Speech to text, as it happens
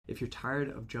If you're tired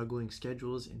of juggling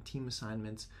schedules and team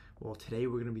assignments, well, today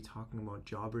we're going to be talking about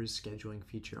Jobber's scheduling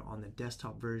feature on the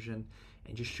desktop version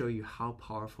and just show you how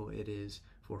powerful it is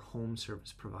for home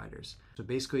service providers. So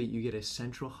basically, you get a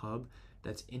central hub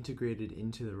that's integrated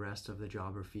into the rest of the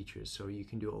Jobber features. So you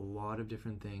can do a lot of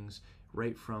different things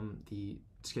right from the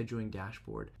scheduling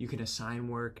dashboard. You can assign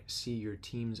work, see your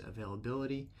team's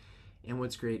availability, and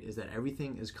what's great is that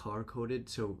everything is color coded,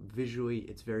 so visually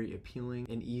it's very appealing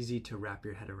and easy to wrap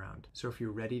your head around. So if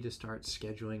you're ready to start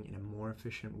scheduling in a more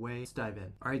efficient way, let's dive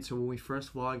in. All right, so when we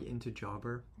first log into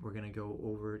Jobber, we're gonna go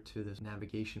over to this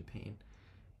navigation pane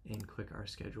and click our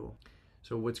schedule.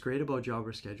 So what's great about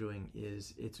Jobber scheduling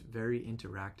is it's very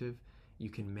interactive.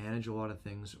 You can manage a lot of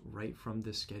things right from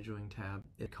this scheduling tab.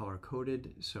 It's color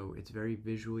coded, so it's very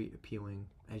visually appealing,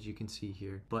 as you can see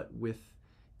here. But with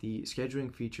the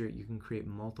scheduling feature, you can create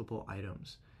multiple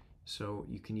items. So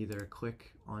you can either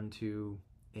click onto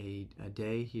a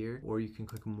day here, or you can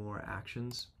click more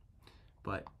actions,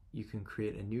 but you can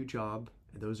create a new job.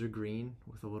 Those are green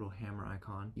with a little hammer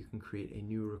icon. You can create a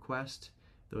new request.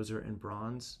 Those are in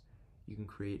bronze. You can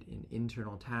create an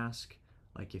internal task,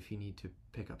 like if you need to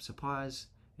pick up supplies,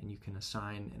 and you can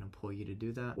assign an employee to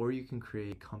do that. Or you can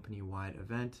create a company-wide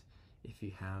event. If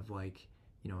you have like,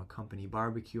 a company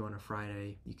barbecue on a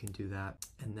Friday, you can do that.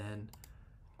 And then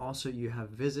also you have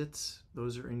visits.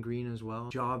 Those are in green as well.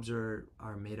 Jobs are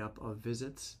made up of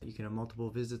visits. You can have multiple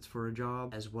visits for a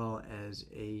job, as well as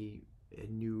a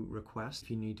new request.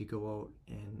 If you need to go out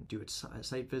and do a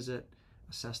site visit,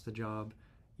 assess the job,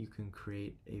 you can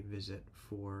create a visit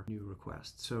for new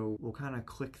requests. So we'll kind of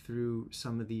click through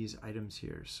some of these items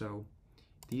here. So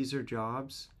these are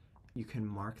jobs. You can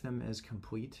mark them as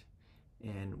complete.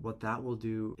 And what that will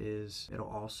do is it'll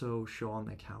also show on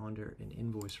the calendar an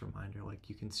invoice reminder, like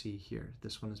you can see here.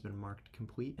 This one has been marked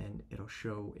complete, and it'll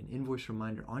show an invoice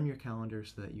reminder on your calendar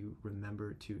so that you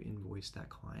remember to invoice that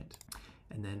client.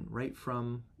 And then right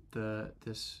from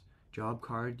this job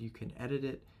card, you can edit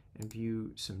it and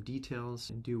view some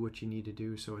details and do what you need to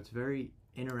do. So it's very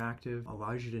interactive,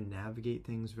 allows you to navigate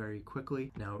things very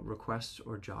quickly. Now, requests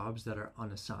or jobs that are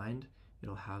unassigned,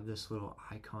 it'll have this little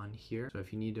icon here. So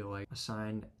if you need to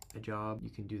assign a job, you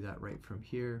can do that right from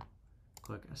here.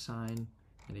 Click assign,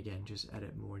 and again, just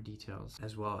edit more details,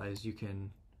 as well as you can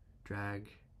drag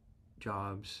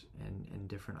jobs and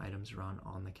different items around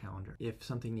on the calendar. If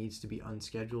something needs to be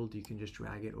unscheduled, you can just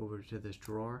drag it over to this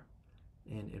drawer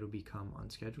and it'll become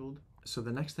unscheduled. So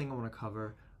the next thing I want to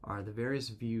cover are the various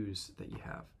views that you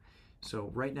have.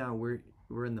 So right now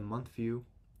we're in the month view.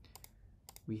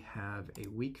 We have a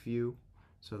week view.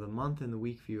 So the month and the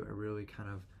week view are really kind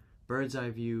of bird's eye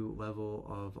view level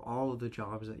of all of the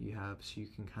jobs that you have, so you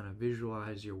can kind of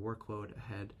visualize your workload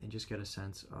ahead and just get a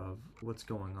sense of what's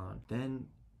going on. Then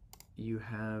you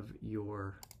have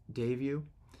your day view,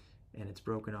 and it's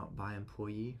broken out by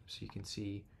employee, so you can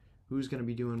see who's going to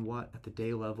be doing what at the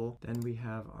day level. Then we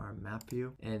have our map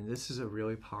view, and this is a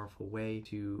really powerful way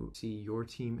to see your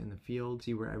team in the field,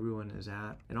 see where everyone is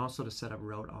at, and also to set up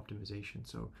route optimization.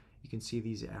 So you can see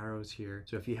these arrows here.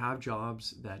 So if you have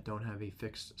jobs that don't have a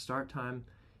fixed start time,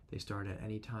 they start at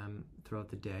any time throughout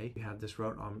the day, you have this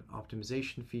route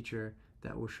optimization feature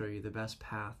that will show you the best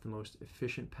path, the most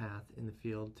efficient path in the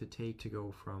field to take to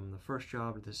go from the first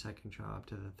job to the second job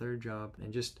to the third job,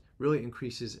 and just really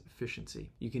increases efficiency.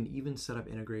 You can even set up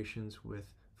integrations with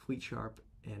FleetSharp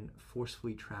and Force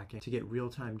Fleet tracking to get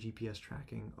real-time GPS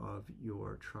tracking of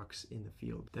your trucks in the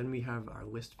field. Then we have our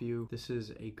list view. This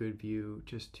is a good view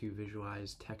just to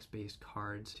visualize text-based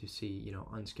cards to see,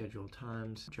 unscheduled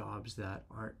times, jobs that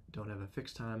don't have a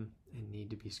fixed time and need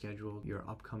to be scheduled, your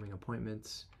upcoming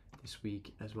appointments this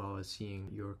week, as well as seeing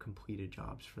your completed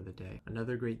jobs for the day.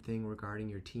 Another great thing regarding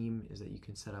your team is that you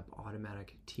can set up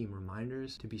automatic team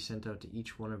reminders to be sent out to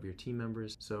each one of your team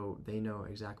members, so they know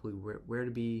exactly where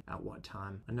to be at what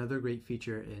time. Another great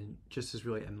feature, and just is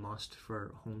really a must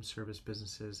for home service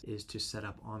businesses, is to set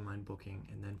up online booking,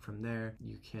 and then from there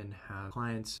you can have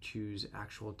clients choose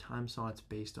actual time slots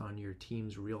based on your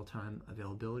team's real-time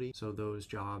availability, so those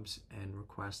jobs and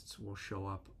requests will show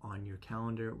up on your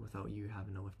calendar without you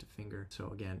having to lift a finger. So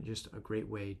again, just a great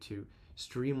way to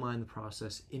streamline the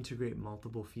process, integrate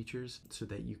multiple features so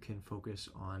that you can focus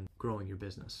on growing your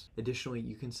business. Additionally,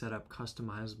 you can set up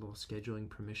customizable scheduling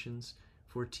permissions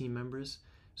for team members,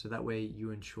 so that way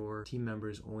you ensure team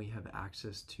members only have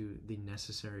access to the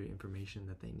necessary information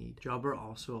that they need. Jobber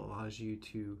also allows you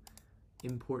to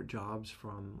import jobs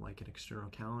from an external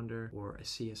calendar or a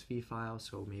CSV file.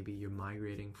 So maybe you're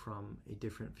migrating from a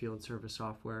different field service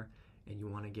software and you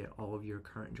want to get all of your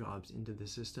current jobs into the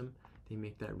system. They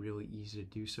make that really easy to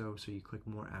do so. So you click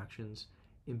more actions,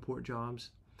 import jobs.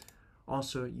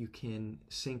 Also, you can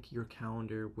sync your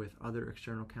calendar with other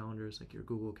external calendars like your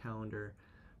Google Calendar,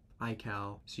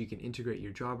 iCal, so you can integrate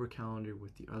your Jobber calendar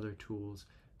with the other tools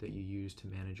that you use to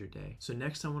manage your day. So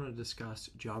next I want to discuss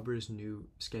Jobber's new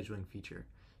scheduling feature.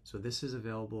 So this is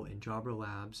available in Jobber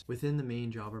Labs within the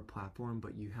main Jobber platform,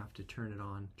 but you have to turn it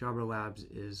on. Jobber Labs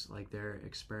is like their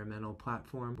experimental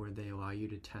platform where they allow you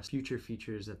to test future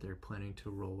features that they're planning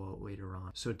to roll out later on.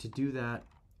 So to do that,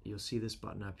 you'll see this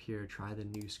button up here, try the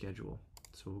new schedule.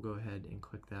 So we'll go ahead and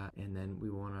click that, and then we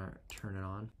want to turn it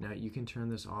on. Now you can turn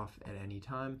this off at any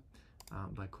time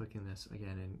by clicking this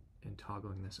again and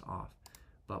toggling this off.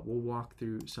 But we'll walk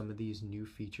through some of these new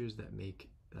features that make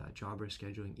Jobber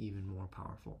scheduling even more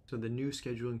powerful. So the new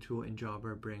scheduling tool in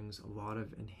Jobber brings a lot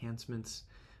of enhancements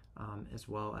as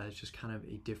well as just kind of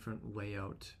a different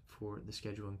layout for the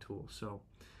scheduling tool. So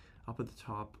up at the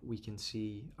top we can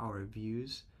see our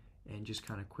views and just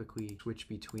kind of quickly switch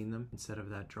between them instead of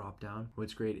that drop down.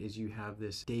 What's great is you have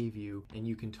this day view and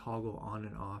you can toggle on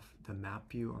and off the map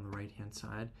view on the right hand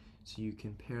side, so you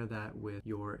can pair that with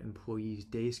your employees'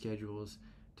 day schedules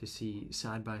to see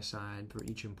side by side for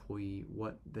each employee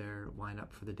what their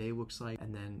lineup for the day looks like,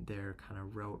 and then their kind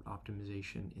of route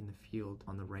optimization in the field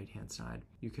on the right hand side.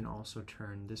 You can also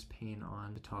turn this pane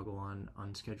on to toggle on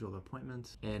unscheduled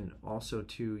appointments, and also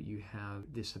too you have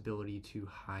this ability to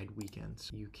hide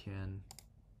weekends. You can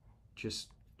just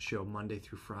show Monday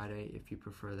through Friday if you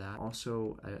prefer that.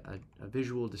 Also, a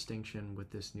visual distinction with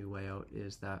this new layout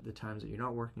is that the times that you're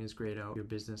not working is grayed out, your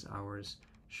business hours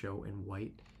show in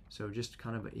white. So just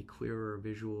kind of a clearer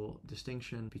visual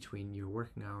distinction between your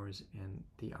working hours and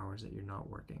the hours that you're not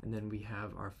working. And then we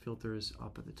have our filters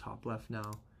up at the top left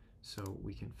now, so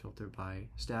we can filter by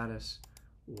status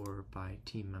or by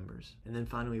team members. And then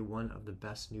finally, one of the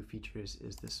best new features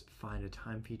is this find a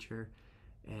time feature.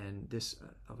 And this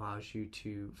allows you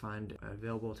to find an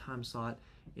available time slot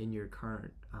in your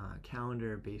current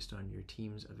calendar based on your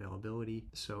team's availability.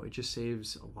 So it just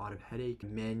saves a lot of headache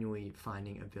manually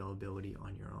finding availability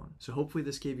on your own. So hopefully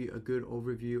this gave you a good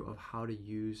overview of how to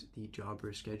use the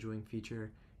Jobber scheduling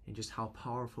feature and just how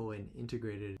powerful and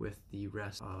integrated with the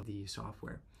rest of the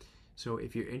software. So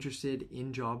if you're interested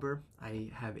in Jobber,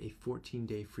 I have a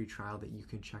 14-day free trial that you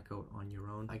can check out on your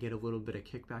own. I get a little bit of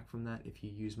kickback from that if you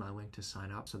use my link to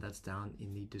sign up, so that's down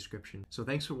in the description. So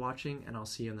thanks for watching, and I'll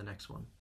see you in the next one.